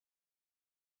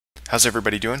How's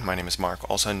everybody doing? My name is Mark,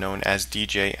 also known as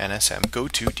DJ NSM. Go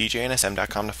to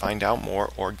djnsm.com to find out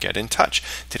more or get in touch.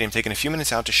 Today I'm taking a few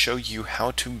minutes out to show you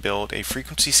how to build a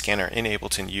frequency scanner in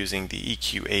Ableton using the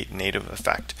EQ8 native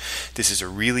effect. This is a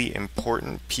really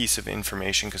important piece of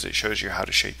information because it shows you how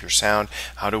to shape your sound,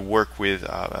 how to work with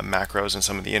macros and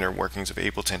some of the inner workings of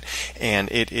Ableton, and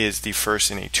it is the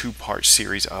first in a two-part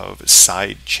series of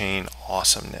sidechain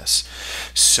awesomeness.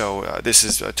 So this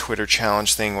is a Twitter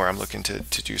challenge thing where I'm looking to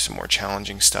do some more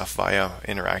challenging stuff via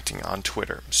interacting on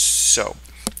Twitter. So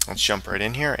let's jump right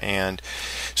in here and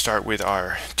start with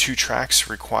our two tracks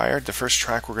required. The first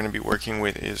track we're going to be working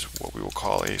with is what we will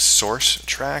call a source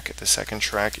track. The second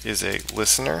track is a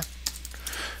listener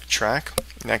track.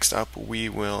 Next up, we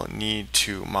will need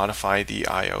to modify the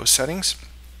I/O settings,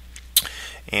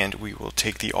 and we will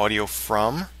take the audio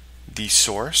from the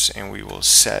source and we will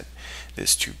set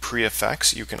this to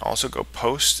pre-effects. You can also go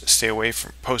post, stay away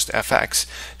from post FX,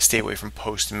 stay away from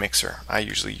post mixer. I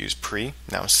usually use pre.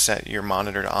 Now set your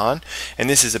monitor to on, and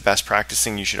this is a best practice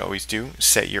thing you should always do.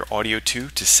 Set your audio to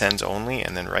sends only,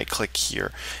 and then right click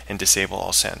here and disable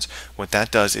all sends. What that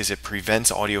does is it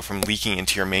prevents audio from leaking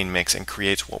into your main mix and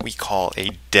creates what we call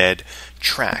a dead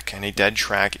track. And a dead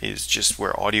track is just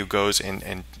where audio goes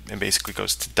and basically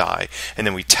goes to die, and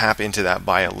then we tap into that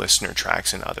via listener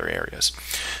tracks in other areas.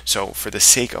 So for the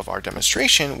sake of our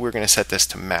demonstration, we're going to set this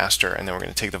to master, and then we're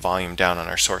going to take the volume down on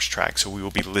our source track, so we will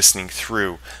be listening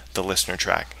through the listener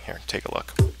track. Here, take a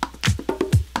look.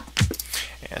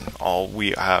 And all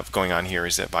we have going on here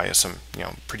is that via some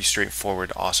pretty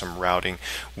straightforward awesome routing,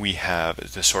 we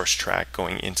have the source track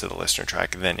going into the listener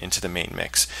track, then into the main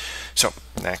mix. So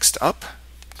next up,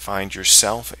 find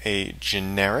yourself a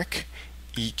generic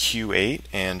EQ8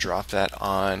 and drop that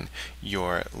on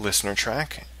your listener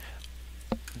track.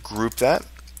 Group that,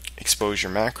 expose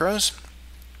your macros,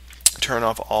 turn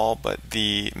off all but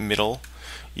the middle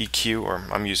EQ, or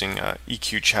I'm using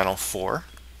EQ channel 4.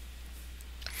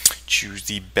 Choose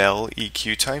the Bell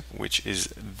EQ type, which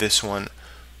is this one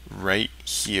right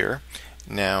here.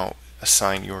 Now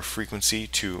assign your frequency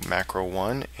to macro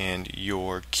 1 and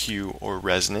your Q or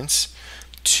resonance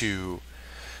to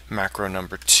macro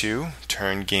number 2.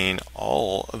 Turn gain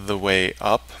all the way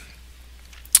up.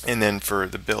 And then for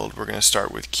the build, we're going to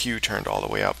start with Q turned all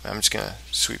the way up. I'm just going to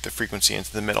sweep the frequency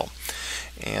into the middle.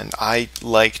 And I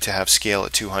like to have scale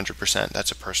at 200%.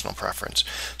 That's a personal preference.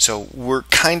 So we're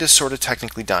kind of sort of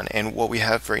technically done. And what we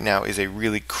have right now is a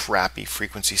really crappy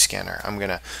frequency scanner. I'm going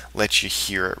to let you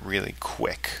hear it really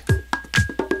quick.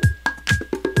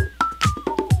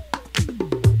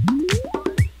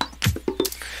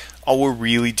 All we're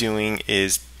really doing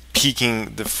is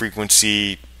peaking the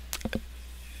frequency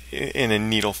in a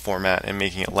needle format and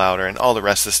making it louder, and all the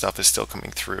rest of the stuff is still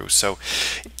coming through. So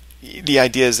the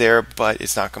idea is there, but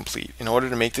it's not complete. In order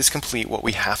to make this complete, what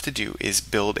we have to do is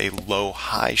build a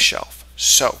low-high shelf.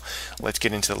 So let's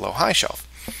get into the low-high shelf.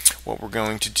 What we're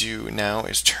going to do now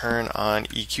is turn on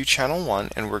EQ channel 1,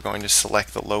 and we're going to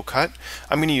select the low cut.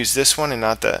 I'm going to use this one and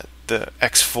not the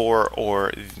X4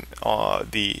 or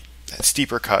the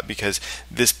steeper cut, because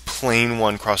this plain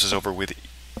one crosses over with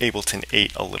Ableton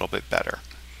 8 a little bit better.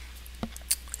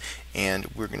 And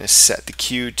we're going to set the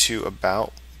Q to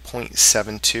about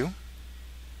 0.72.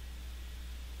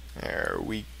 There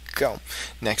we go.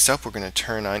 Next up, we're going to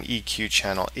turn on EQ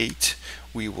channel 8.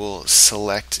 We will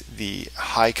select the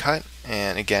high cut,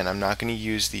 and again, I'm not going to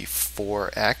use the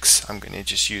 4X. I'm going to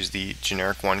just use the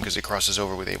generic one because it crosses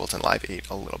over with Ableton Live 8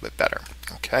 a little bit better.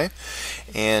 Okay,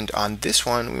 and on this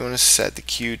one, we want to set the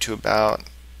Q to about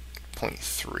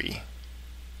 0.3.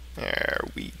 There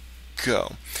we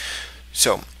go.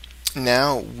 So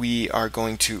now we are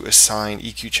going to assign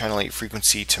EQ channel 8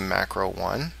 frequency to macro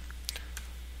 1,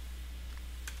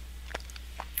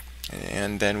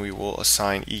 and then we will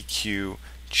assign EQ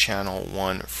channel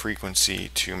 1 frequency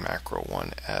to macro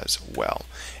 1 as well.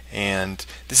 And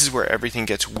this is where everything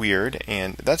gets weird,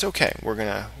 and that's okay. We're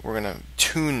gonna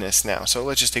tune this now. So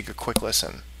let's just take a quick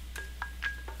listen.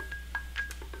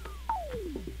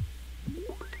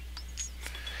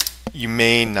 You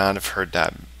may not have heard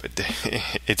that, but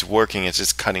it's working. It's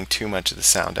just cutting too much of the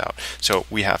sound out. So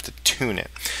we have to tune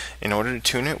it. In order to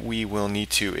tune it, we will need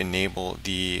to enable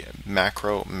the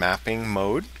macro mapping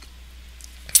mode,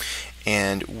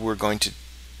 and we're going to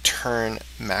turn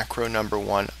macro number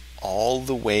 1 all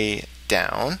the way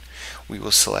down. We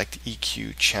will select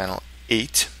EQ channel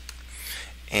 8,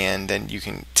 and then you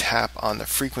can tap on the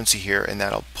frequency here, and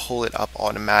that'll pull it up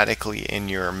automatically in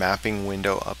your mapping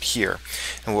window up here.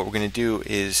 And what we're going to do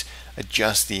is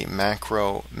adjust the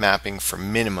macro mapping for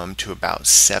minimum to about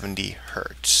 70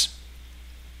 hertz.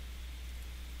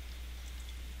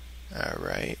 All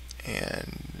right,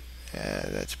 and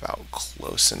that's about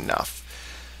close enough.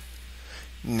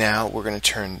 Now we're going to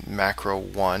turn macro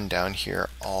 1 down here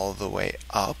all the way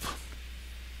up,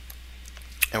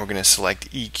 and we're going to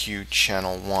select EQ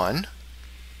channel 1,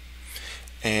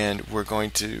 and we're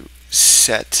going to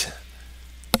set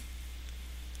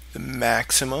the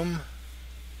maximum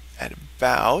at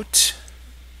about,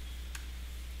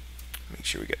 make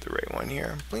sure we get the right one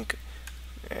here, blink,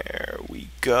 there we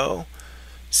go,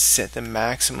 set the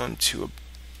maximum to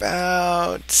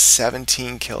about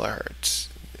 17 kilohertz.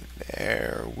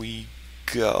 There we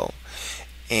go.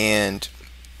 And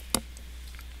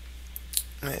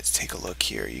let's take a look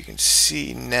here. You can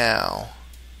see now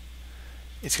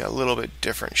it's got a little bit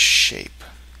different shape,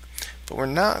 but we're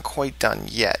not quite done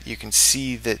yet. You can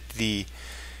see that the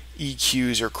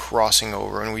EQs are crossing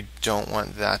over, and we don't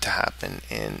want that to happen,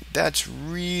 and that's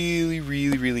really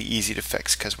easy to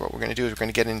fix, because what we're going to do is we're going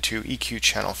to get into EQ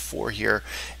channel 4 here,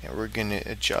 and we're going to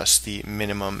adjust the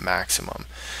minimum maximum.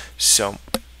 So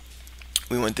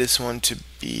we want this one to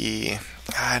be,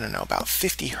 I don't know, about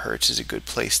 50 hertz is a good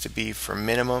place to be for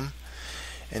minimum,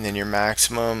 and then your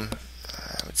maximum,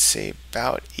 I would say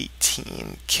about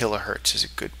 18 kilohertz is a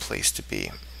good place to be.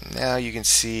 Now you can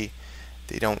see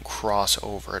they don't cross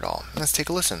over at all. Let's take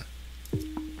a listen.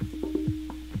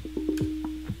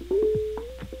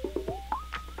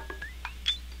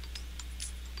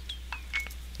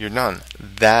 You're done.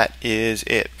 That is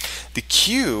it. The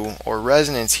Q, or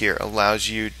resonance here, allows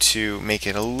you to make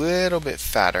it a little bit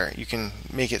fatter. You can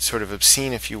make it sort of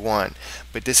obscene if you want,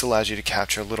 but this allows you to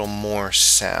capture a little more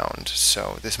sound.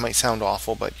 So this might sound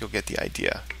awful, but you'll get the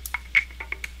idea.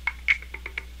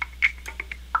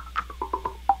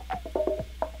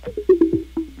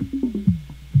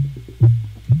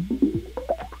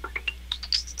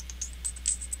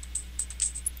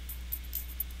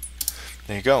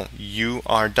 There you go. You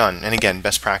are done. And again,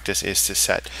 best practice is to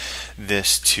set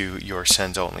this to your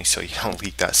sends only so you don't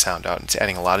leak that sound out. It's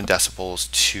adding a lot of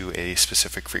decibels to a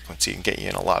specific frequency and get you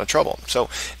in a lot of trouble. So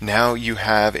now you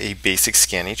have a basic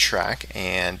scanning track,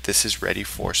 and this is ready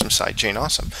for some sidechain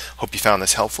awesome. Hope you found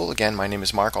this helpful. Again, my name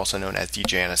is Mark, also known as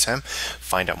DJ NSM.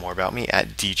 Find out more about me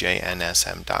at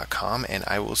djnsm.com, and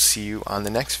I will see you on the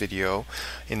next video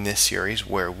in this series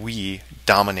where we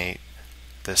dominate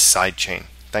the sidechain.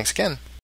 Thanks again.